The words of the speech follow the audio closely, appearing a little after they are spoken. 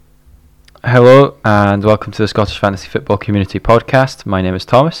Hello and welcome to the Scottish Fantasy Football Community Podcast. My name is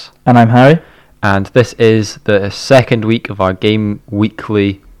Thomas. And I'm Harry. And this is the second week of our Game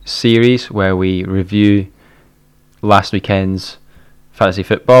Weekly series where we review last weekend's fantasy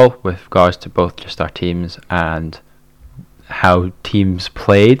football with regards to both just our teams and how teams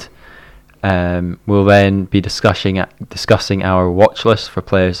played. We'll then be discussing our watch list for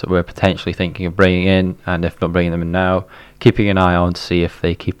players that we're potentially thinking of bringing in, and if not bringing them in now, keeping an eye on to see if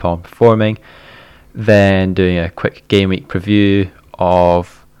they keep on performing. Then doing a quick game week preview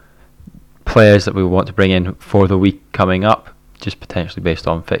of players that we want to bring in for the week coming up, just potentially based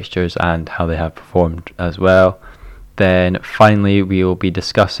on fixtures and how they have performed as well. Then finally we will be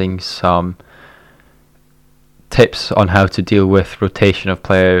discussing some tips on how to deal with rotation of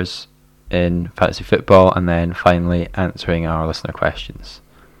players in fantasy football, and then finally answering our listener questions.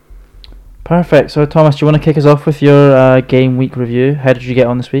 Perfect. So Thomas, do you want to kick us off with your game week review? How did you get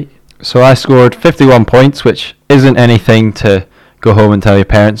on this week? So I scored 51 points, which isn't anything to go home and tell your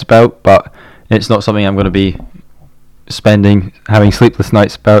parents about, but it's not something I'm going to be having sleepless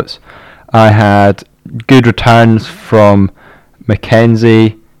nights about. I had good returns from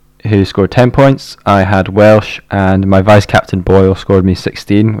Mackenzie, who scored 10 points. I had Welsh, and my vice-captain Boyle scored me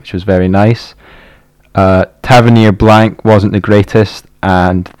 16, which was very nice. Tavernier blank wasn't the greatest,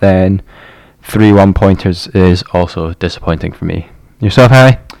 and then 3 1-pointers is also disappointing for me. Yourself,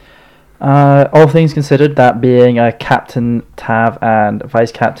 Harry? All things considered, that being Captain Tav and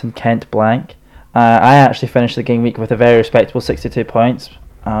Vice-Captain Kent blank, I actually finished the game week with a very respectable 62 points.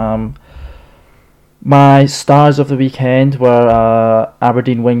 My stars of the weekend were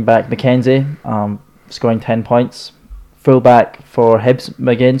Aberdeen wing-back Mackenzie, scoring 10 points. Full-back for Hibs,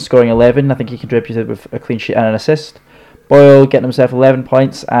 McGinn, scoring 11. I think he contributed with a clean sheet and an assist. Boyle getting himself 11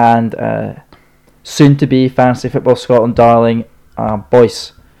 points, and soon-to-be Fantasy Football Scotland darling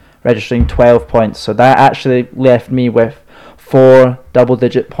Boyce registering 12 points. So that actually left me with 4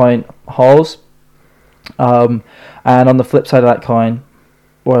 double-digit point hauls. And on the flip side of that coin,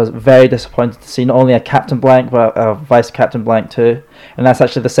 was very disappointed to see not only a captain blank but a vice captain blank too, and that's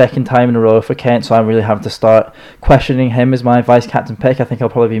actually the second time in a row for Kent, so I'm really having to start questioning him as my vice captain pick. I think I'll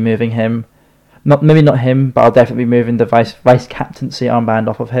probably be moving him, maybe not him, but I'll definitely be moving the vice captaincy armband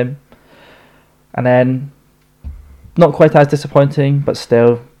off of him. And then not quite as disappointing but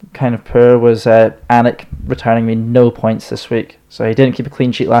still kind of poor was Anik returning me no points this week. So he didn't keep a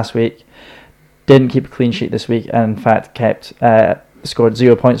clean sheet last week, didn't keep a clean sheet this week, and in fact scored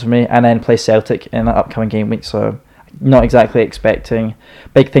 0 points for me, and then play Celtic in the upcoming game week, so not exactly expecting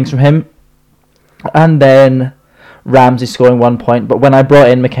big things from him. And then Ramsey scoring 1 point, but when I brought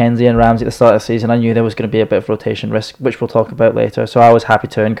in Mackenzie and Ramsey at the start of the season, I knew there was going to be a bit of rotation risk, which we'll talk about later, so I was happy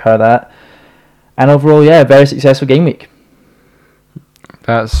to incur that. And overall, a very successful game week.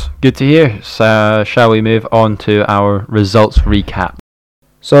 That's good to hear. So, shall we move on to our results recap?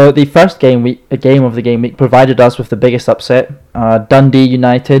 So the first game of the game week provided us with the biggest upset. Dundee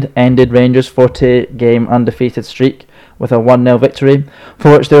United ended Rangers' 40-game undefeated streak with a 1-0 victory,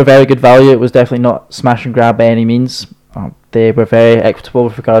 for which they were very good value. It was definitely not smash and grab by any means. They were very equitable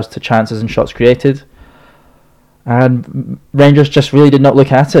with regards to chances and shots created. And Rangers just really did not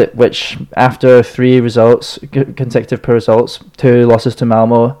look at it, which after 3 consecutive poor results, 2 losses to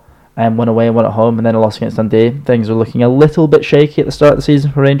Malmo, and 1 away and 1 at home, and then a loss against Dundee, things were looking a little bit shaky at the start of the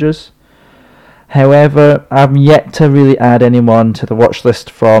season for Rangers. However, I'm yet to really add anyone to the watch list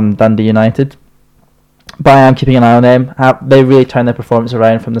from Dundee United, but I am keeping an eye on them. They really turned their performance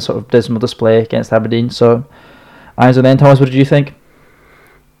around from the sort of dismal display against Aberdeen, so eyes on them. Thomas, what did you think?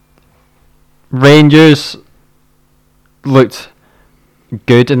 Rangers looked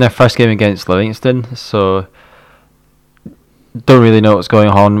good in their first game against Livingston, so don't really know what's going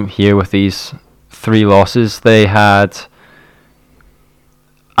on here with these 3 losses. They had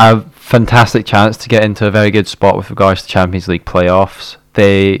a fantastic chance to get into a very good spot with regards to Champions League playoffs.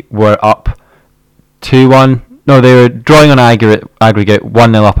 They were up 2-1. No, they were drawing on aggregate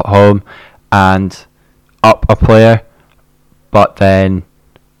 1-0 up at home and up a player, but then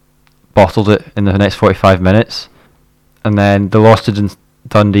bottled it in the next 45 minutes. And then the loss to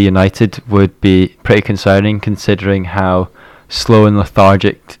Dundee United would be pretty concerning, considering how slow and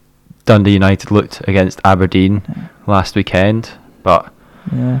lethargic Dundee United looked against Aberdeen last weekend. But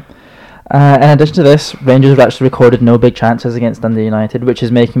in addition to this, Rangers have actually recorded no big chances against Dundee United, which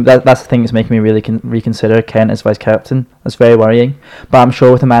is making that's the thing that's making me really reconsider Kent as vice captain. That's very worrying. But I'm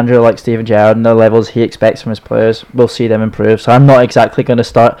sure with a manager like Steven Gerrard and the levels he expects from his players, we'll see them improve. So I'm not exactly going to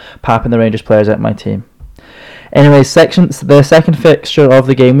start papping the Rangers players out of my team. Anyway, the second fixture of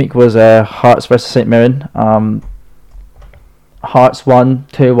the game week was Hearts versus St Mirren. Hearts won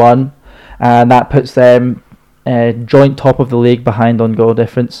 2-1, and that puts them joint top of the league behind on goal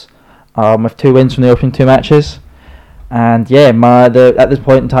difference, with 2 wins from the opening 2 matches. And yeah, at this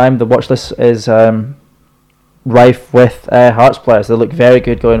point in time, the watch list is rife with Hearts players. They look very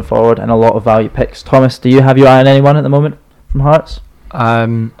good going forward, and a lot of value picks. Thomas, do you have your eye on anyone at the moment from Hearts?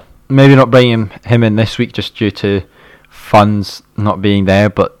 Maybe not bringing him in this week just due to funds not being there,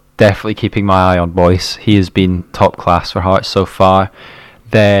 but definitely keeping my eye on Boyce. He has been top class for Hearts so far.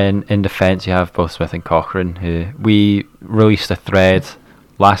 Then in defence you have both Smith and Cochrane, who we released a thread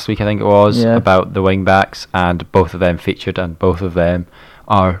last week, I think it was, about the wing backs, and both of them featured, and both of them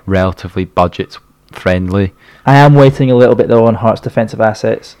are relatively budget friendly. I am waiting a little bit though on Hearts defensive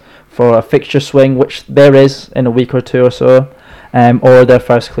assets for a fixture swing, which there is in a week or 2 or so, or their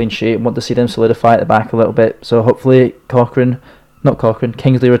first clean sheet. I want to see them solidify at the back a little bit. So hopefully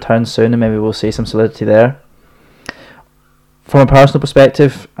Kingsley returns soon, and maybe we'll see some solidity there. From a personal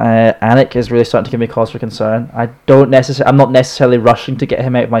perspective, Anik is really starting to give me cause for concern. I'm not necessarily rushing to get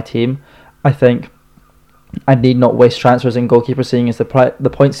him out of my team. I think I need not waste transfers in goalkeeper, seeing as the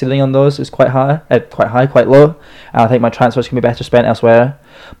point ceiling on those is quite low. And I think my transfers can be better spent elsewhere.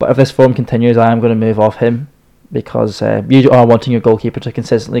 But if this form continues, I am going to move off him, because you are wanting your goalkeeper to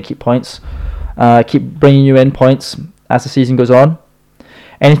consistently keep points, keep bringing you in points as the season goes on.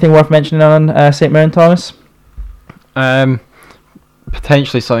 Anything worth mentioning on St Mirren, Thomas?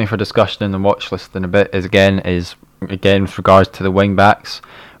 Potentially something for discussion in the watch list in a bit is again with regards to the wing backs.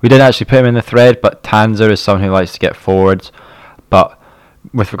 We didn't actually put him in the thread, but Tanzer is someone who likes to get forwards. But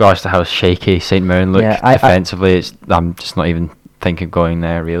with regards to how shaky St Mirren look defensively, I'm just not even thinking going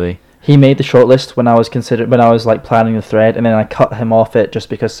there really. He made the shortlist when I was planning the thread, and then I cut him off it just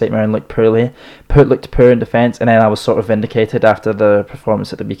because St Mirren looked poor in defence, and then I was sort of vindicated after the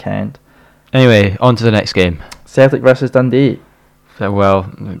performance at the weekend. Anyway, on to the next game. Celtic versus Dundee.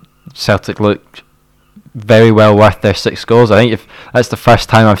 Well, Celtic looked very well worth their 6 goals. I think if that's the first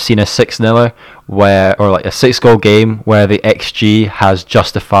time I've seen a 6-0 or a 6-goal game where the XG has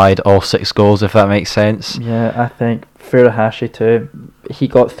justified all 6 goals, if that makes sense. Yeah, I think Furuhashi too. He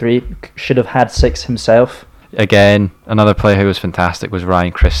got 3, should have had 6 himself. Again, another player who was fantastic was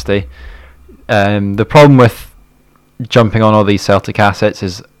Ryan Christie. The problem with jumping on all these Celtic assets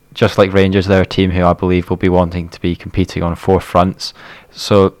is, just like Rangers, they're a team who I believe will be wanting to be competing on 4 fronts.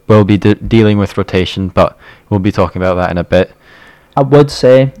 So we'll be dealing with rotation, but we'll be talking about that in a bit. I would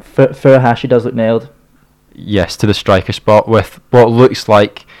say Furuhashi does look nailed. Yes, to the striker spot, with what looks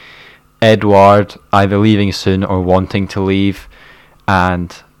like Edouard either leaving soon or wanting to leave,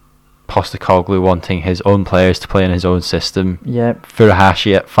 and Postecoglou wanting his own players to play in his own system. Yep.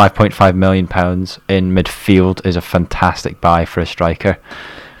 Furuhashi at £5.5 million in midfield is a fantastic buy for a striker.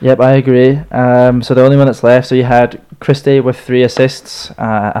 Yep, I agree. So the only one that's left, so you had Christie with 3 assists,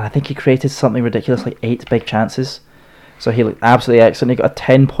 and I think he created something ridiculous like 8 big chances. So he looked absolutely excellent. He got a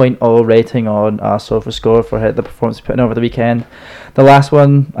 10.0 rating on SofaScore for the performance he put in over the weekend. The last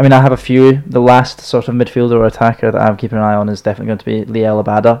one, I have a few. The last sort of midfielder or attacker that I'm keeping an eye on is definitely going to be Liel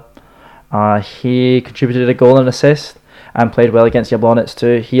Abada. He contributed a goal and an assist and played well against Jablonec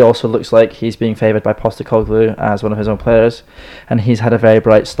too. He also looks like he's being favoured by Postecoglou as one of his own players, and he's had a very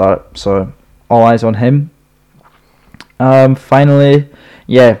bright start, so all eyes on him. Finally,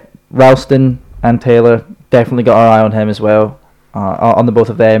 Ralston and Taylor, definitely got our eye on him as well, on the both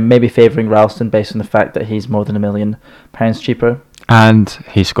of them, maybe favouring Ralston based on the fact that he's more than £1 million cheaper. And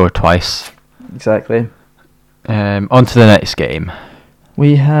he scored twice. Exactly. On to the next game.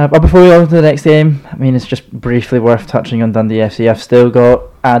 We have, before we go on to the next game, it's just briefly worth touching on Dundee FC. I've still got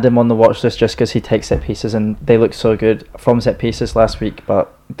Adam on the watch list just because he takes set pieces, and they look so good from set pieces last week,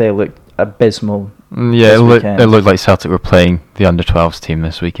 but they looked abysmal. Yeah, it looked like Celtic were playing the under-12s team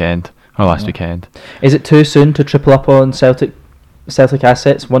this weekend, or last weekend. Is it too soon to triple up on Celtic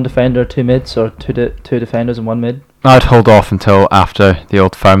assets, 1 defender, 2 mids, or two defenders and 1 mid? I'd hold off until after the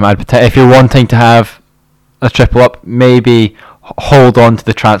Old Firm. If you're wanting to have a triple up, maybe hold on to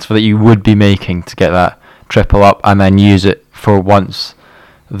the transfer that you would be making to get that triple up, and then use it for once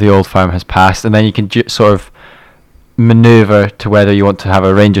the Old Firm has passed, and then you can sort of manoeuvre to whether you want to have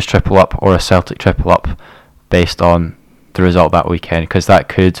a Rangers triple up or a Celtic triple up based on the result that weekend, because that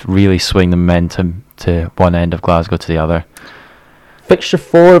could really swing the momentum to one end of Glasgow to the other. Fixture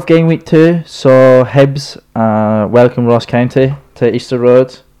 4 of game week 2 saw Hibs welcome Ross County to Easter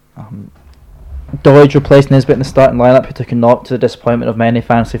Road. Doidge replaced Nisbet in the starting lineup, who took a knock to the disappointment of many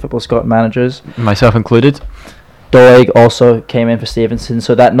fantasy football Scotland managers, myself included. Doig also came in for Stevenson,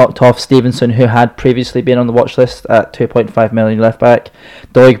 so that knocked off Stevenson, who had previously been on the watch list at 2.5 million left back.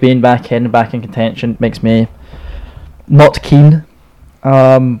 Doig being back in contention makes me not keen.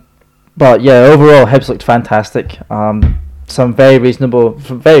 But yeah, overall, Hibs looked fantastic. Some very reasonable,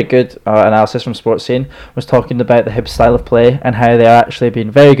 very good analysis from Sports Scene was talking about the Hibs style of play and how they are actually being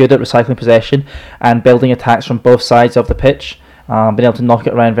very good at recycling possession and building attacks from both sides of the pitch, being able to knock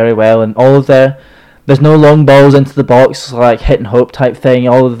it around very well, and all of there's no long balls into the box like hit and hope type thing.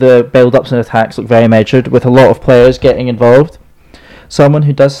 All of the build-ups and attacks look very measured with a lot of players getting involved. Someone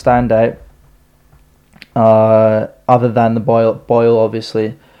who does stand out, other than the Boyle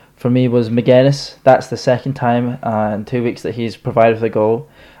obviously, for me was McGuinness. That's the second time in 2 weeks that he's provided with a goal.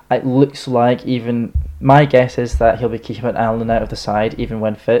 It looks like, even my guess is that he'll be keeping Allen out of the side even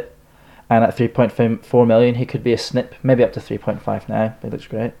when fit. And at 3.4 million, he could be a snip, maybe up to 3.5 now. It looks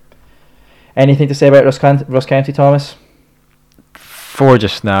great. Anything to say about Ross County, Thomas? For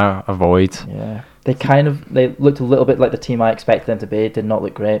just now, avoid. Yeah, they looked a little bit like the team I expected them to be. Did not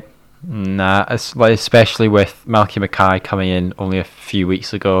look great. Nah, it's like, especially with Malky Mackay coming in only a few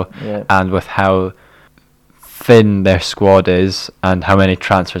weeks ago, and with how thin their squad is and how many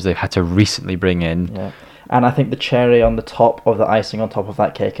transfers they've had to recently bring in. Yeah, and I think the cherry on the top of the icing on top of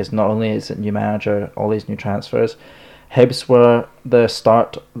that cake is not only is it new manager, all these new transfers. Hibs were the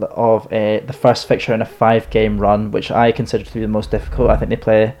start of the first fixture in a 5-game run, which I consider to be the most difficult. I think they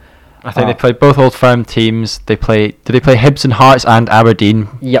play both Old Firm teams. Did they play Hibs and Hearts and Aberdeen?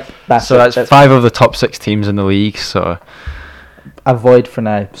 Yep, that's 5 of the top 6 teams in the league. So avoid for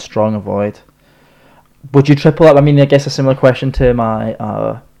now, strong avoid. Would you triple up? I mean, I guess a similar question to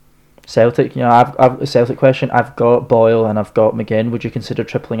my Celtic. You know, I've a Celtic question. I've got Boyle and I've got McGinn. Would you consider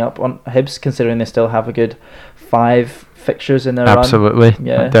tripling up on Hibs, considering they still have a good 5 fixtures in their run? Absolutely,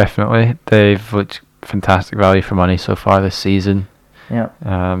 yeah, definitely. They've looked fantastic value for money so far this season. Yeah.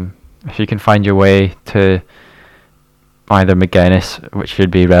 If you can find your way to either McGuinness, which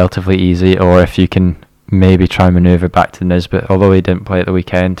should be relatively easy, or if you can maybe try and manoeuvre back to Nisbet, although he didn't play at the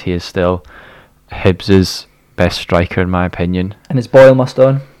weekend, he is still Hibs' best striker in my opinion. And is Boyle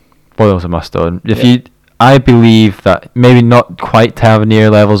must-own? Boyle's a must-own. I believe that maybe not quite Tavernier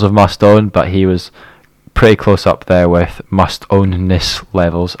levels of must-own, but he was pretty close up there with must-ownness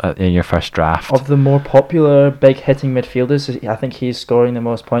levels in your first draft. Of the more popular big-hitting midfielders, I think he's scoring the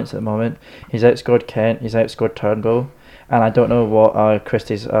most points at the moment. He's outscored Kent, he's outscored Turnbull, and I don't know what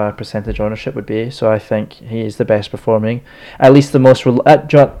Christie's percentage ownership would be, so I think he is the best performing. At least the most...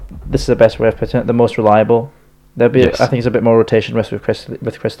 this is the best way of putting it, the most reliable. Yes. I think it's a bit more rotation risk with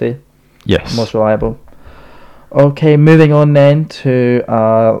Christie. Yes. Most reliable. Okay, moving on then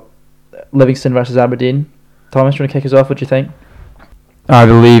to Livingston versus Aberdeen. Thomas, you want to kick us off? What do you think? I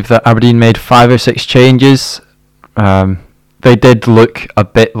believe that Aberdeen made 5 or 6 changes. They did look a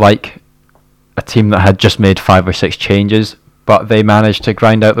bit like a team that had just made 5 or 6 changes, but they managed to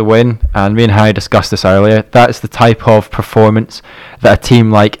grind out the win. And me and Harry discussed this earlier. That's the type of performance that a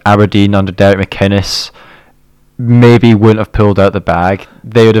team like Aberdeen under Derek McInnes maybe wouldn't have pulled out the bag.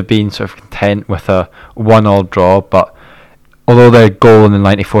 They would have been sort of content with a 1-1 draw, but although their goal in the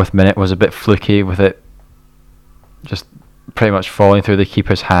 94th minute was a bit fluky, with it just pretty much falling through the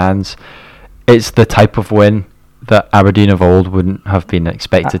keeper's hands, it's the type of win that Aberdeen of old wouldn't have been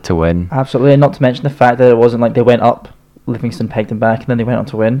expected to win. Absolutely, and not to mention the fact that it wasn't like they went up, Livingston pegged them back, and then they went on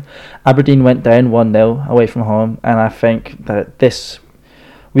to win. Aberdeen went down 1-0 away from home, and I think that this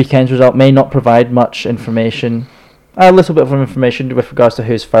weekend's result may not provide much information, a little bit of information with regards to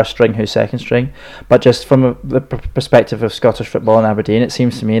who's first string, who's second string, but just from the perspective of Scottish football in Aberdeen, it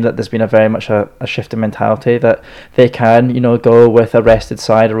seems to me that there's been a very much a shift in mentality that they can, go with a rested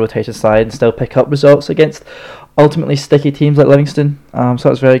side, a rotated side, and still pick up results against ultimately sticky teams like Livingston. So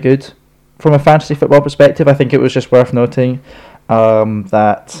that's very good. From a fantasy football perspective, I think it was just worth noting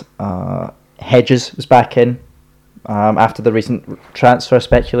that Hedges was back in. After the recent transfer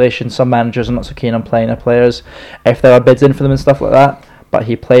speculation, some managers are not so keen on playing their players if there are bids in for them and stuff like that. But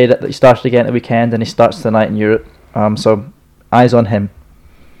he started again at the weekend, and he starts tonight in Europe. So eyes on him.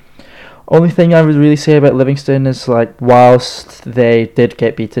 Only thing I would really say about Livingston is, whilst they did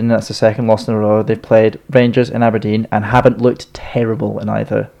get beaten, that's the second loss in a row. They've played Rangers and Aberdeen and haven't looked terrible in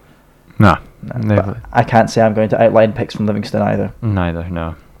either. No, I can't say I'm going to outline picks from Livingston either. Neither,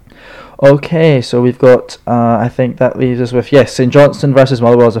 no. Okay, so we've got, I think that leaves us with, St Johnstone versus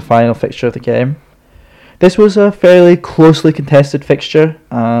Motherwell is the final fixture of the game. This was a fairly closely contested fixture,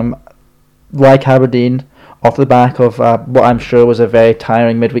 like Aberdeen, off the back of what I'm sure was a very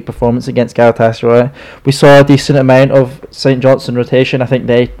tiring midweek performance against Galatasaray. We saw a decent amount of St Johnstone rotation. I think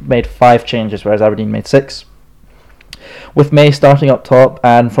they made 5 changes, whereas Aberdeen made 6. With May starting up top,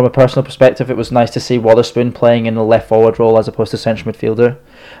 and from a personal perspective, it was nice to see Wotherspoon playing in the left forward role as opposed to central midfielder.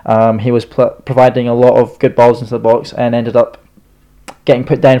 He was providing a lot of good balls into the box and ended up getting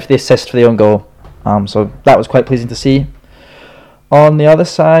put down for the assist for the own goal. So that was quite pleasing to see. On the other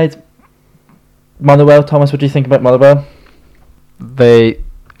side, Motherwell. Thomas, what do you think about Motherwell? They're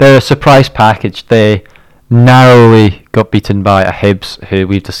a surprise package. They narrowly got beaten by a Hibs who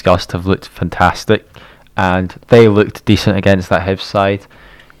we've discussed have looked fantastic, and they looked decent against that Hibs side.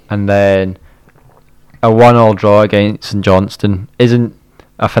 And then a 1-1 draw against St Johnstone isn't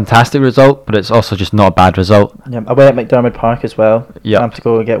a fantastic result, but it's also just not a bad result. Yeah, away at McDermott Park as well. Yeah, To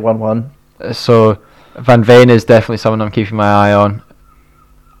go and get 1-1. So Van Veen is definitely someone I'm keeping my eye on.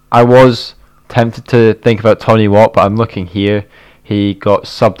 I was tempted to think about Tony Watt, but I'm looking here. He got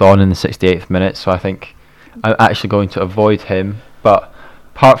subbed on in the 68th minute, so I think I'm actually going to avoid him. But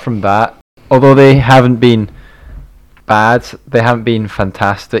apart from that, although they haven't been bad, they haven't been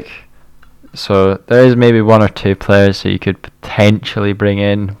fantastic. So there is maybe one or two players that you could potentially bring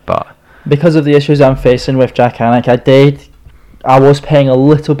in, but because of the issues I'm facing with Jack Hannock, I was paying a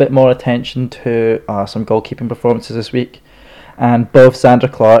little bit more attention to some goalkeeping performances this week, and both Xander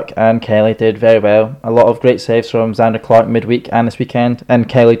Clark and Kelly did very well. A lot of great saves from Xander Clark midweek and this weekend, and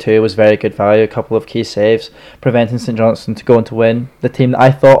Kelly too was very good value. A couple of key saves, preventing St Johnstone to go on to win. The team that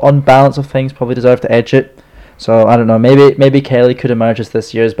I thought, on balance of things, probably deserved to edge it. So I don't know. Maybe Kelly could emerge as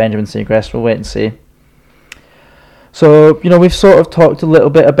this year's Benjamin Seagrass. We'll wait and see. So we've sort of talked a little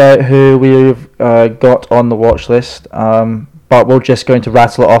bit about who we've got on the watch list, but we're just going to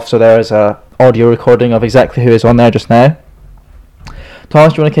rattle it off. So there is a audio recording of exactly who is on there just now.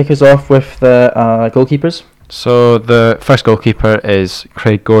 Thomas, do you want to kick us off with the goalkeepers? So the first goalkeeper is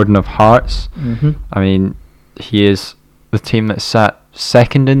Craig Gordon of Hearts. Mm-hmm. I mean, he is the team that sat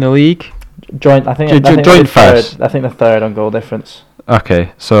second in the league. Joint first. I think the third on goal difference.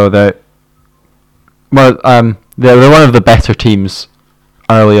 Okay, so they're one of the better teams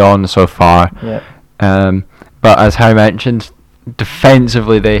early on so far. Yeah. But as Harry mentioned,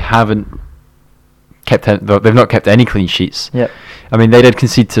 defensively they haven't they've not kept any clean sheets. Yeah. I mean, they did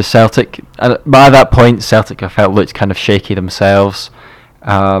concede to Celtic, and by that point Celtic I felt looked kind of shaky themselves.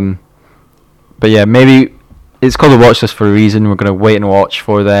 But yeah, maybe it's called a watch list for a reason. We're going to wait and watch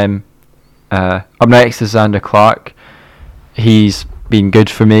for them. Up next is Xander Clark. He's been good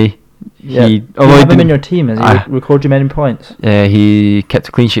for me. Yeah. You have him in your team. Has he recorded you many points? Yeah, he kept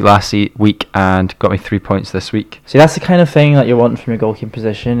a clean sheet last week and got me 3 points this week. See, that's the kind of thing that you're wanting from your goalkeeping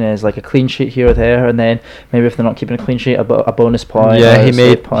position, is like a clean sheet here or there, and then maybe if they're not keeping a clean sheet, a bonus point. Yeah, he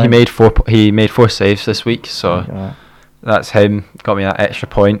made 4 saves this week, so that's him. Got me that extra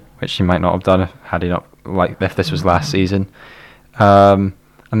point, which he might not have done had he not if this was last season.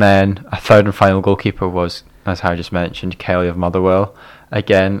 And then a third and final goalkeeper was, as Harry just mentioned, Kelly of Motherwell.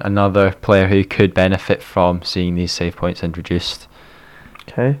 Again, another player who could benefit from seeing these save points introduced.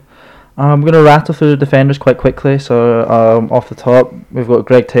 Okay. I'm going to rattle through the defenders quite quickly. So off the top, we've got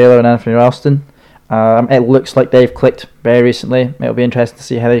Greg Taylor and Anthony Ralston. It looks like they've clicked very recently. It'll be interesting to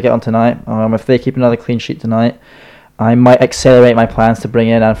see how they get on tonight. If they keep another clean sheet tonight, I might accelerate my plans to bring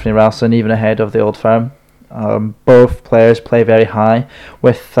in Anthony Ralston even ahead of the Old Firm. Both players play very high,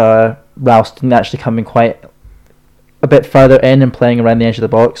 with Ralston actually coming quite a bit further in and playing around the edge of the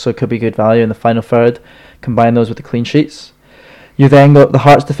box, so it could be good value in the final third. Combine those with the clean sheets. You then got the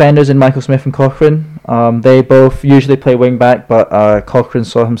Hearts defenders in Michael Smith and Cochrane. They both usually play wing back, but Cochrane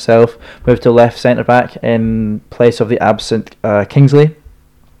saw himself move to left centre back in place of the absent Kingsley.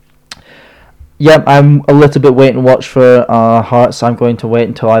 Yeah, I'm a little bit wait and watch for Hearts. I'm going to wait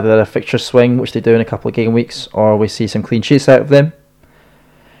until either a fixture swing, which they do in a couple of game weeks, or we see some clean sheets out of them.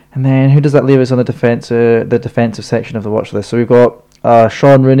 And then who does that leave us on the defensive section of the watch list? So we've got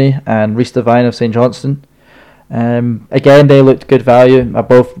Sean Rooney and Rhys Devine of St Johnstone. Again, they looked good value.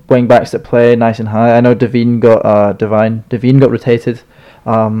 Both wing backs that play nice and high. I know Devine got rotated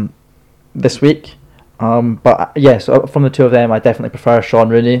this week. But yes, from the two of them, I definitely prefer Sean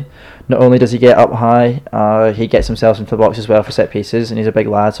Rooney. Not only does he get up high, he gets himself into the box as well for set pieces, and he's a big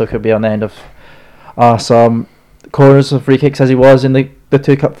lad, so he could be on the end of some corners of free kicks as he was in the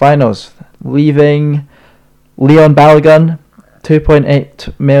 2 cup finals. Leaving Leon Balogun,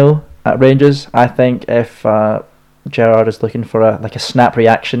 2.8 mil at Rangers. I think if Gerrard is looking for a snap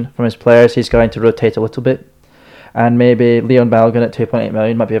reaction from his players, he's going to rotate a little bit. And maybe Leon Balogun at 2.8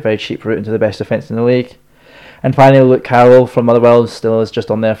 million might be a very cheap route into the best defence in the league. And finally, Luke Carroll from Motherwell still is just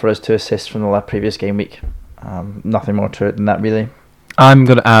on there for his 2 assists from the previous game week. Nothing more to it than that, really. I'm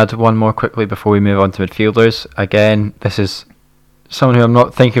going to add one more quickly before we move on to midfielders. Again, this is someone who I'm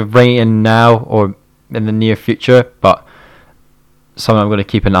not thinking of bringing in now or in the near future, but someone I'm going to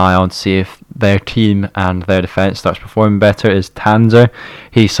keep an eye on to see if their team and their defence starts performing better is Tanzer.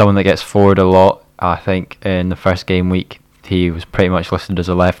 He's someone that gets forward a lot. I think in the first game week he was pretty much listed as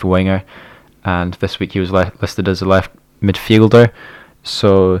a left winger, and this week he was listed as a left midfielder.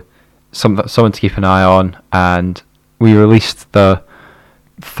 So someone to keep an eye on. And we released the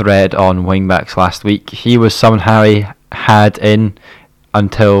thread on wingbacks last week. He was someone Harry had in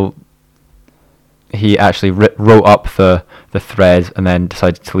until he actually wrote up the thread and then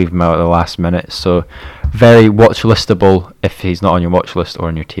decided to leave him out at the last minute. So very watch listable if he's not on your watch list or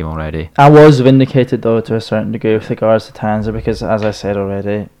on your team already. I was vindicated though to a certain degree with regards to Tanser, because as I said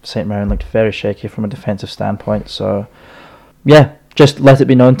already, St Mirren looked very shaky from a defensive standpoint. So yeah, just let it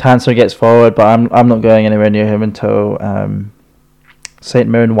be known Tanser gets forward, but I'm not going anywhere near him until St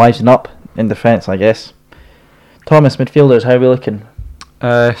Mirren wisen up in defence, I guess. Thomas, midfielders, how are we looking?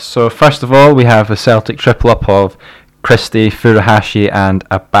 So first of all, we have a Celtic triple up of Christie, Furuhashi and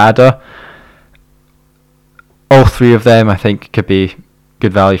Abada. All three of them I think could be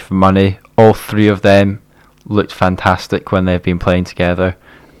good value for money. All three of them looked fantastic when they've been playing together.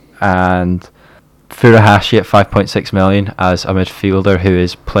 And Furuhashi at 5.6 million as a midfielder who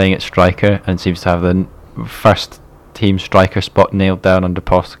is playing at striker and seems to have the first team striker spot nailed down under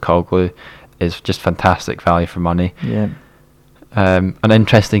Postecoglou is just fantastic value for money. Yeah. An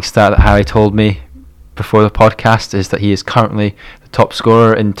interesting stat that Harry told me before the podcast is that he is currently the top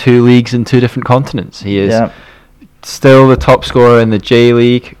scorer in 2 leagues in 2 different continents. He is still the top scorer in the J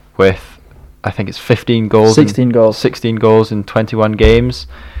League with, I think it's 15 goals. 16 goals. 16 goals in 21 games.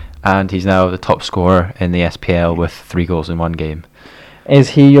 And he's now the top scorer in the SPL with 3 goals in 1 game. Is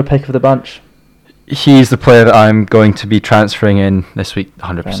he your pick of the bunch? He's the player that I'm going to be transferring in this week,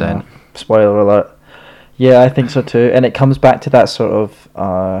 100%. Spoiler alert. Yeah, I think so too. And it comes back to that sort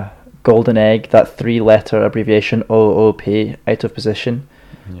of golden egg, that 3-letter abbreviation, OOP, out of position.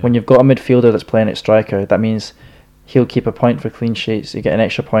 Yeah. When you've got a midfielder that's playing at striker, that means he'll keep a point for clean sheets. You get an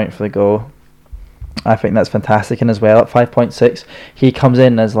extra point for the goal. I think that's fantastic. And as well, at 5.6, he comes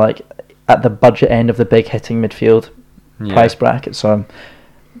in as like at the budget end of the big hitting midfield price bracket. So,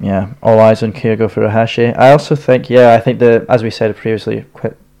 all eyes on Kyogo Furuhashi. I also think, as we said previously,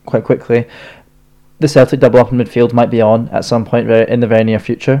 quite quickly, the Celtic double up in midfield might be on at some point in the very near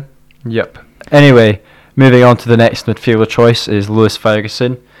future. Yep. Anyway, moving on to the next midfielder choice is Lewis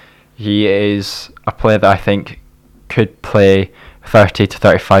Ferguson. He is a player that I think could play 30 to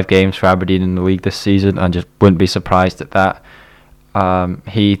 35 games for Aberdeen in the league this season, and just wouldn't be surprised at that.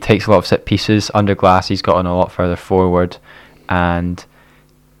 He takes a lot of set pieces. Under glass, he's gotten a lot further forward, and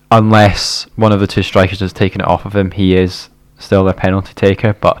unless one of the 2 strikers has taken it off of him, he is still their penalty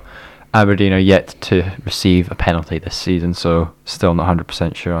taker. But Aberdeen are yet to receive a penalty this season, so still not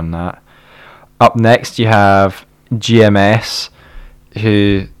 100% sure on that. Up next, you have GMS,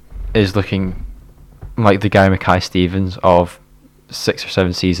 who is looking like the Gary Mackay-Stevens of 6 or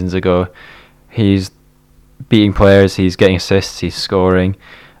 7 seasons ago. He's beating players, he's getting assists, he's scoring,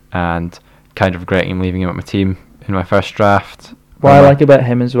 and kind of regretting leaving him at my team in my first draft. What I like about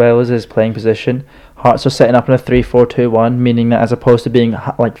him as well is his playing position. Hearts are setting up in a 3-4-2-1, meaning that as opposed to being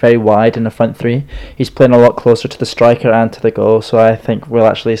like very wide in the front 3, he's playing a lot closer to the striker and to the goal. So I think we'll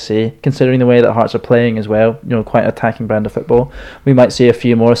actually see, considering the way that Hearts are playing as well, quite an attacking brand of football, we might see a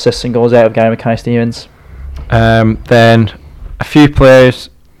few more assists and goals out of Gary Mackay-Stevens. Then a few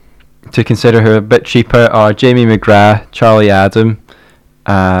players to consider who are a bit cheaper are Jamie McGrath, Charlie Adam,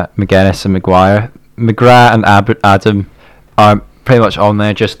 McGuinness and Maguire. McGrath and Adam are pretty much on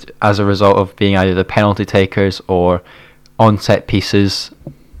there just as a result of being either the penalty takers or on set pieces.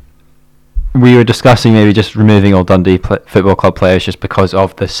 We were discussing maybe just removing all Dundee Football Club players just because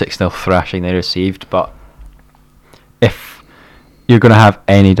of the 6-0 thrashing they received, but if you're going to have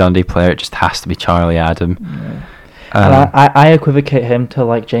any Dundee player, it just has to be Charlie Adam. Yeah. And I equivocate him to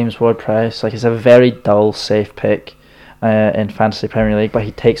like James Ward-Prowse. Like, he's a very dull, safe pick in Fantasy Premier League, but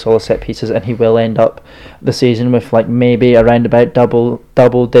he takes all the set pieces, and he will end up the season with like maybe around about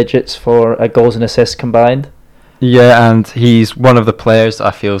double digits for goals and assists combined. Yeah, and he's one of the players that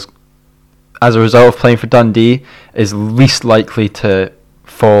I feel, as a result of playing for Dundee, is least likely to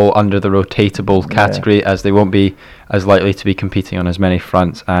fall under the rotatable category, as they won't be as likely to be competing on as many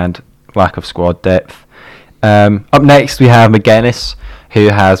fronts and lack of squad depth. Up next we have McGuinness, who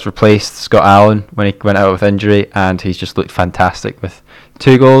has replaced Scott Allen when he went out with injury, and he's just looked fantastic with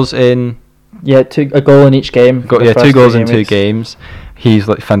 2 goals in... a goal in each game. 2 goals in 2 games. He's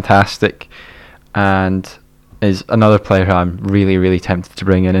looked fantastic, and is another player who I'm really, really tempted to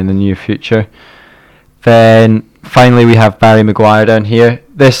bring in the near future. Then finally we have Barry Maguire down here.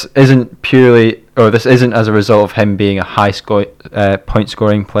 This isn't as a result of him being a high point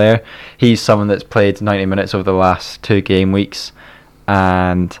scoring player. He's someone that's played 90 minutes over the last 2 game weeks,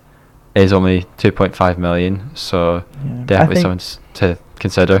 and is only 2.5 million, so definitely someone to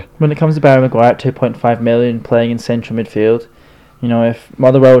consider. When it comes to Barry Maguire, 2.5 million playing in central midfield, you know, if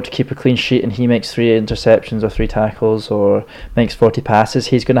Motherwell were to keep a clean sheet and he makes 3 interceptions or 3 tackles or makes 40 passes,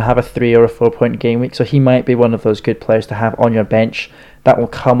 he's going to have a 3 or a 4 point game week. So he might be one of those good players to have on your bench that will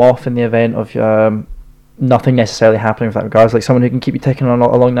come off in the event of nothing necessarily happening with that regards, like someone who can keep you ticking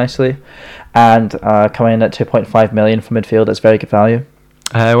along nicely. And coming in at 2.5 million for midfield, that's very good value.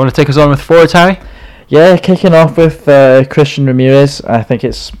 Want to take us on with forwards, Harry? Yeah, kicking off with Christian Ramirez. I think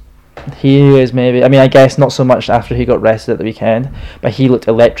he is maybe, I mean, I guess not so much after he got rested at the weekend, but he looked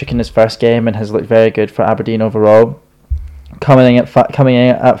electric in his first game and has looked very good for Aberdeen overall. Coming in at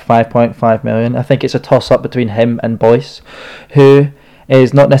 5.5 million. I think it's a toss-up between him and Boyce, who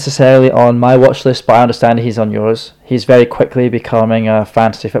is not necessarily on my watch list, but I understand he's on yours. He's very quickly becoming a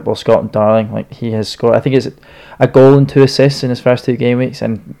fantasy football Scotland darling. Like, he has scored, I think it's a goal and 2 assists in his first 2 game weeks,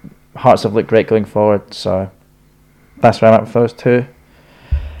 and Hearts have looked great going forward, so that's where I'm at with those 2.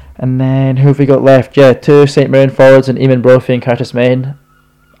 And then who have we got left? Yeah, 2 St Mirren forwards and Eamon Brophy and Curtis Main.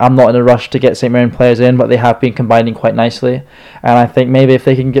 I'm not in a rush to get St Mirren players in, but they have been combining quite nicely. And I think maybe if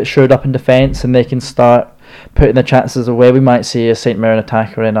they can get shored up in defence and they can start putting the chances away, we might see a St Mirren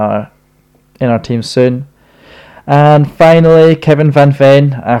attacker in our team soon. And finally, Kevin Van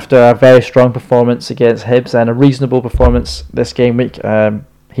Veen, after a very strong performance against Hibs and a reasonable performance this game week,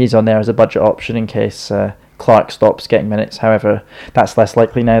 he's on there as a budget option in case Clark stops getting minutes. However, that's less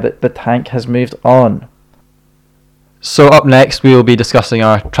likely now that the tank has moved on. So up next, we will be discussing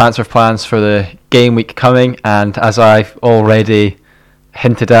our transfer plans for the game week coming, and as I've already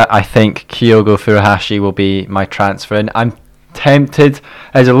hinted at, I think Kyogo Furuhashi will be my transfer in. I'm tempted.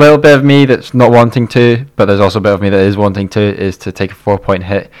 There's a little bit of me that's not wanting to, but there's also a bit of me that is wanting to, is to take a 4-point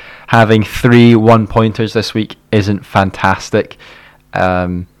hit. Having 3 1-pointers this week isn't fantastic,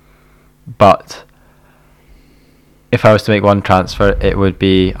 but if I was to make one transfer, it would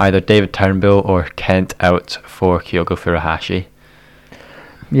be either David Turnbull or Kent out for Kyogo Furuhashi.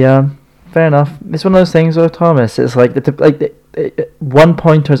 Yeah, fair enough. It's one of those things, though, Thomas. It's like the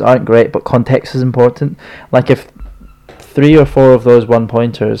 1-pointers aren't great, but context is important. Like if 3 or 4 of those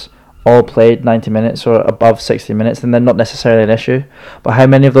 1-pointers all played 90 minutes or above 60 minutes, then they're not necessarily an issue. But how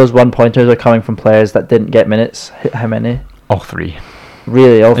many of those 1-pointers are coming from players that didn't get minutes? How many? All 3.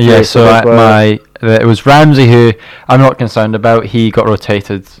 Really, all 3? Yeah, so it was Ramsey, who I'm not concerned about. He got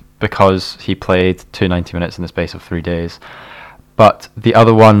rotated because he played 2 90 minutes in the space of 3 days. But the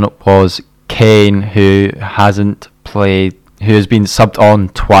other one was Kane, who hasn't played, who has been subbed on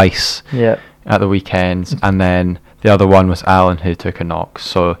twice at the weekends, and then the other one was Allen, who took a knock.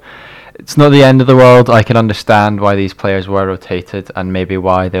 So it's not the end of the world. I can understand why these players were rotated and maybe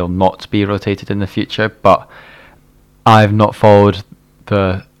why they'll not be rotated in the future, but I've not followed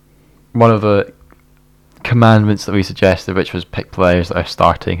one of the commandments that we suggested, which was pick players that are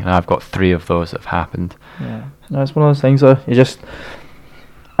starting, and I've got 3 of those that have happened. Yeah, no, it's one of those things though.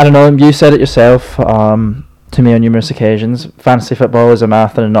 I don't know, you said it yourself to me on numerous occasions, fantasy football is a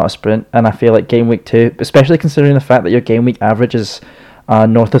marathon and not a sprint, and I feel like game week 2, especially considering the fact that your game week average is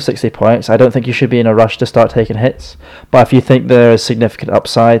north of 60 points, I don't think you should be in a rush to start taking hits. But if you think there is significant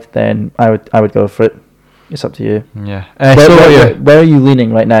upside, then I would go for it. It's up to you. Yeah. Where are you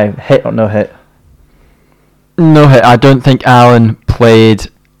leaning right now? Hit or no hit? No hit. I don't think Allen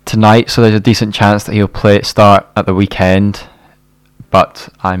played tonight, so there's a decent chance that he'll start at the weekend, but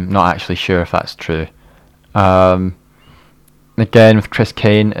I'm not actually sure if that's true. Again, with Chris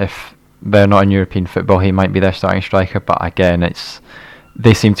Kane, if they're not in European football, he might be their starting striker, but again,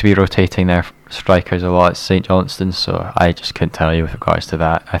 they seem to be rotating their strikers a lot at St Johnstone, so I just couldn't tell you with regards to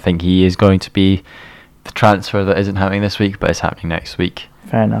that. I think he is going to be the transfer that isn't happening this week, but it's happening next week.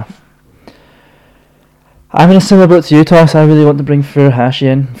 Fair enough. I'm in a similar boat to you, Toss. I really want to bring Furuhashi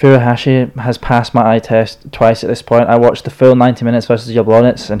in. Furuhashi has passed my eye test twice at this point. I watched the full 90 minutes versus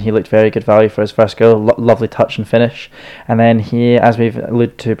Jablonec, and he looked very good value for his first goal. Lovely touch and finish. And then he, as we've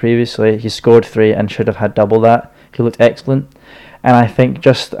alluded to previously, he scored 3 and should have had double that. He looked excellent. And I think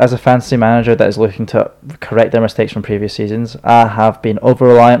just as a fantasy manager that is looking to correct their mistakes from previous seasons, I have been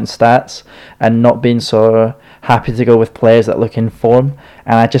over-reliant on stats and not been so happy to go with players that look in form.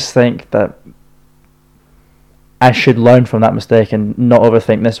 And I just think that I should learn from that mistake and not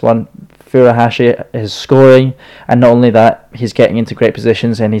overthink this one. Furuhashi is scoring, and not only that, he's getting into great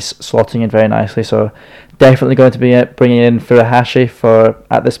positions and he's slotting in very nicely. So definitely going to be bringing in Furuhashi for,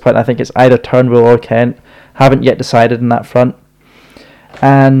 at this point, I think it's either Turnbull or Kent. Haven't yet decided on that front.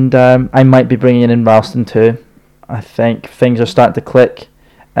 And I might be bringing in Ralston too. I think things are starting to click,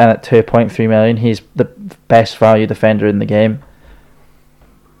 and at 2.3 million, he's the best value defender in the game.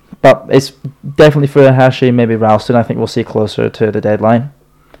 But it's definitely Furuhashi, maybe Ralston. I think we'll see closer to the deadline.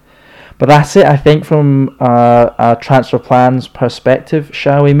 But that's it, I think, from our transfer plans perspective.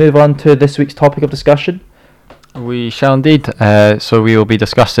 Shall we move on to this week's topic of discussion? We shall indeed. So we will be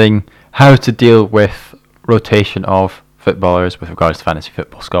discussing how to deal with rotation of footballers with regards to Fantasy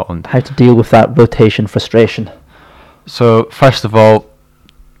Football Scotland. How to deal with that rotation frustration. So first of all,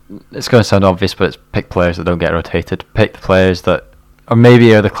 it's going to sound obvious, but it's pick players that don't get rotated. Pick the players that or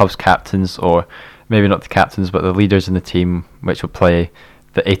maybe are the club's captains, or maybe not the captains, but the leaders in the team, which will play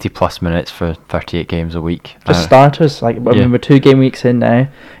the 80 plus minutes for 38 games a week. For starters, I mean, we're 2 game weeks in now.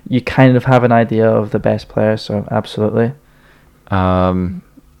 You kind of have an idea of the best players, so absolutely.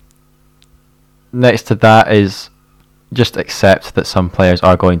 Next to that is just accept that some players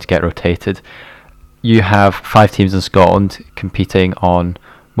are going to get rotated. You have 5 teams in Scotland competing on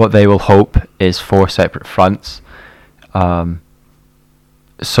what they will hope is 4 separate fronts.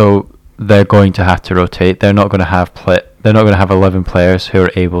 So they're going to have to rotate. They're not going to have They're not going to have 11 players who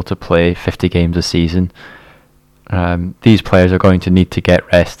are able to play 50 games a season. These players are going to need to get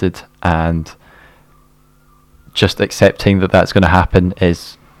rested, and just accepting that that's going to happen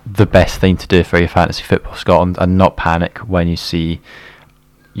is the best thing to do for your Fantasy Football Scotland, and not panic when you see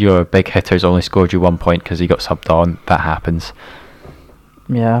your big hitters only scored you 1 point because he got subbed on. That happens.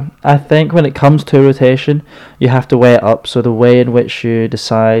 Yeah, I think when it comes to rotation, you have to weigh it up. So the way in which you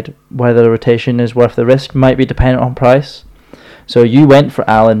decide whether the rotation is worth the risk might be dependent on price. So you went for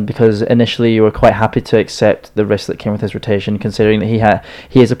Allen because initially you were quite happy to accept the risk that came with his rotation, considering that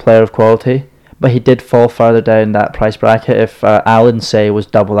he is a player of quality. But he did fall further down that price bracket. If Allen, say, was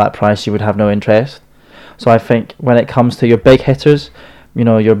double that price, you would have no interest. So I think when it comes to your big hitters,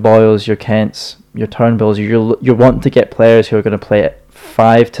 your Boyles, your Kents, your Turnbulls, you want to get players who are going to play it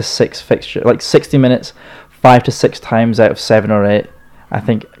 5 to 6 fixtures, like 60 minutes, 5 to 6 times out of 7 or 8. I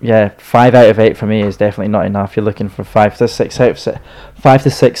think 5 out of 8 for me is definitely not enough. You're looking for 5 to 6 starts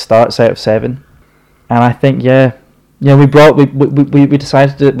out of 7, and I think we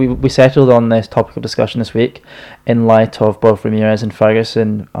decided that we settled on this topic of discussion this week in light of both Ramirez and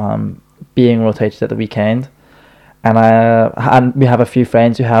Ferguson being rotated at the weekend. And we have a few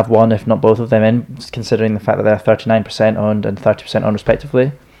friends who have one, if not both of them in, considering the fact that they're 39% owned and 30% owned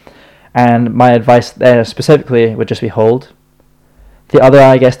respectively. And my advice there specifically would just be hold. The other,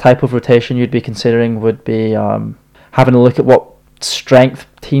 I guess, type of rotation you'd be considering would be having a look at what strength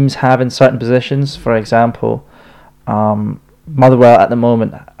teams have in certain positions. For example, Motherwell at the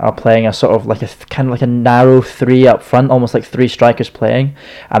moment are playing a sort of like a narrow 3 up front, almost like 3 strikers playing,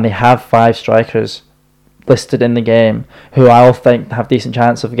 and they have 5 strikers listed in the game who I all think have decent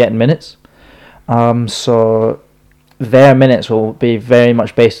chance of getting minutes. So their minutes will be very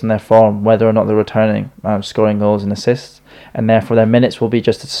much based on their form, whether or not they're returning, scoring goals and assists, and therefore their minutes will be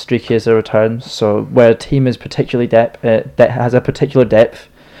just as streaky as their returns. So where a team is particularly has a particular depth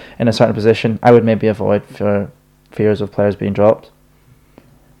in a certain position, I would maybe avoid for fears of players being dropped.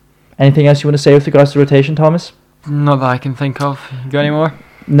 Anything else you want to say with regards to rotation, Thomas? Not that I can think of. You got any more?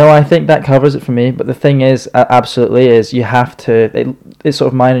 No, I think that covers it for me. But the thing is, absolutely, is you have to. It's sort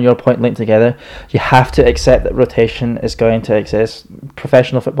of mine and your point linked together. You have to accept that rotation is going to exist.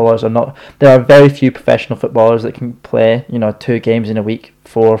 Professional footballers are not. There are very few professional footballers that can play, 2 games in a week,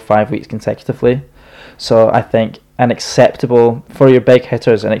 4 or 5 weeks consecutively. So I think for your big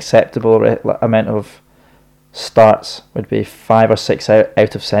hitters, an acceptable amount of starts would be 5 or 6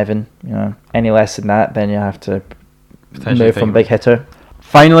 out of 7. Any less than that, then you have to move from big hitter.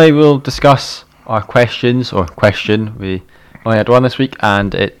 Finally, we'll discuss our questions, or question. We only had one this week,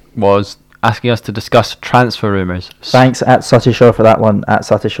 and it was asking us to discuss transfer rumours. Thanks at Sutty Show for that one, at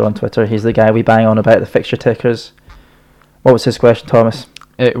Sutty Show on Twitter. He's the guy we bang on about the fixture tickers. What was his question, Thomas?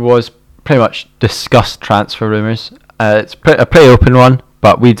 It was pretty much discuss transfer rumours. It's a pretty open one,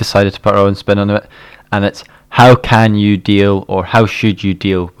 but we decided to put our own spin on it, and it's how can you deal, or how should you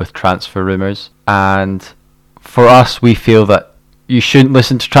deal with transfer rumours? And for us, we feel that you shouldn't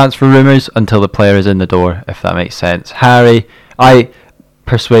listen to transfer rumours until the player is in the door, if that makes sense. I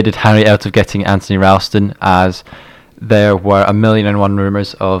persuaded Harry out of getting Anthony Ralston, as there were 1,000,001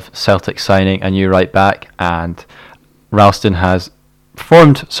 rumours of Celtic signing a new right back, and Ralston has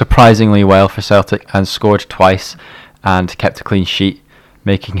performed surprisingly well for Celtic and scored twice and kept a clean sheet,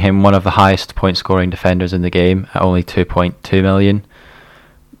 making him one of the highest point scoring defenders in the game at only 2.2 million.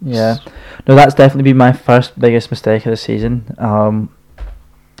 Yeah, no, that's definitely been my first biggest mistake of the season. And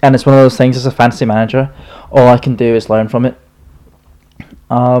it's one of those things as a fantasy manager, all I can do is learn from it.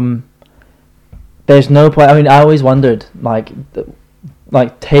 There's no point. I mean, I always wondered,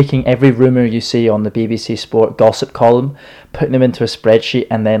 like taking every rumour you see on the BBC Sport gossip column, putting them into a spreadsheet,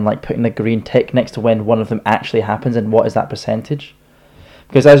 and then like putting the green tick next to when one of them actually happens and what is that percentage.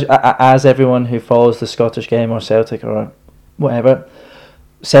 Because as everyone who follows the Scottish game or Celtic or whatever,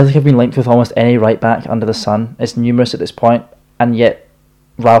 Celtic have been linked with almost any right back under the sun. It's numerous at this point, and yet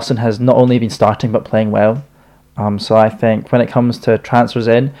Ralston has not only been starting but playing well. So I think when it comes to transfers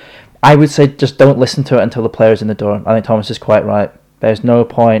in, I would say just don't listen to it until the player's in the door. I think Thomas is quite right. There's no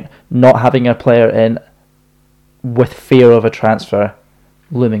point not having a player in with fear of a transfer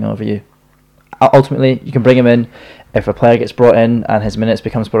looming over you. Ultimately, you can bring him in. If a player gets brought in and his minutes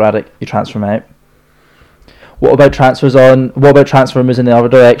become sporadic, you transfer him out. What about transfer rumours in the other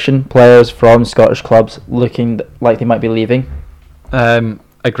direction? Players from Scottish clubs looking like they might be leaving.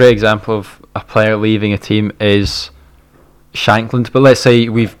 A great example of a player leaving a team is Shankland. But let's say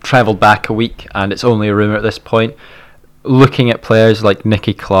we've travelled back a week and it's only a rumour at this point. Looking at players like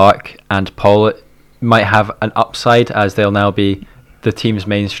Nicky Clark and Pollitt might have an upside as they'll now be the team's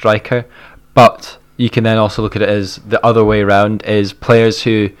main striker. But you can then also look at it as the other way around, is players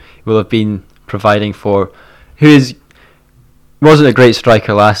who will have been providing for, wasn't a great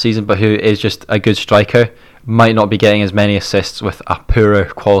striker last season, but who is just a good striker, might not be getting as many assists with a poorer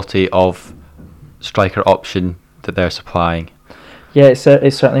quality of striker option that they're supplying. Yeah, it's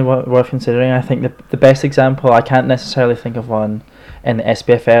certainly worth considering. I think the best example, I can't necessarily think of one in the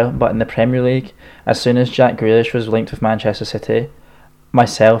SPFL, but in the Premier League, as soon as Jack Grealish was linked with Manchester City,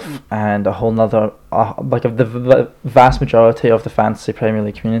 myself and a whole nother, the vast majority of the fantasy Premier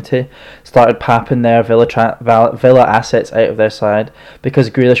League community started papping their Villa assets out of their side because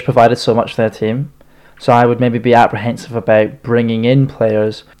Grealish provided so much for their team. So I would maybe be apprehensive about bringing in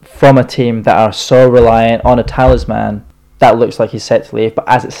players from a team that are so reliant on a talisman that looks like he's set to leave. But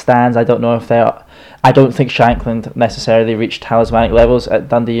as it stands, I don't know if they are. I don't think Shankland necessarily reached talismanic levels at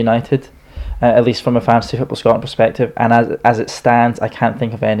Dundee United, at least from a Fantasy Football Scotland perspective. And as it stands, I can't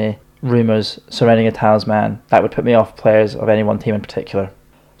think of any rumours surrounding a talisman that would put me off players of any one team in particular.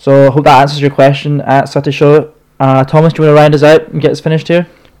 So I hope that answers your question at Saturday Show. Thomas, do you want to round us out and get us finished here?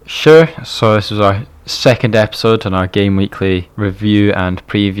 Sure. So this was our second episode on our Game Weekly review and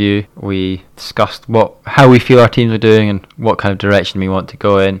preview. We discussed how we feel our teams are doing and what kind of direction we want to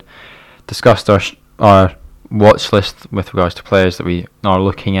go in. Discussed our watch list with regards to players that we are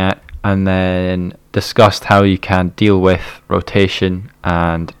looking at, and then discussed how you can deal with rotation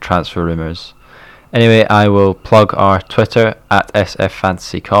and transfer rumours. Anyway, I will plug our Twitter at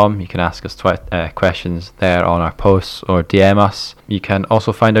sffantasycom. You can ask us questions there on our posts or DM us. You can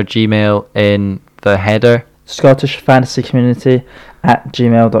also find our Gmail in the header, Scottish Fantasy Community at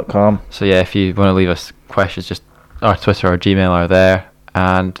gmail.com. So yeah, if you want to leave us questions, just our Twitter or Gmail are there.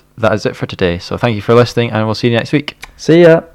 And that is it for today. So thank you for listening, and we'll see you next week. See ya.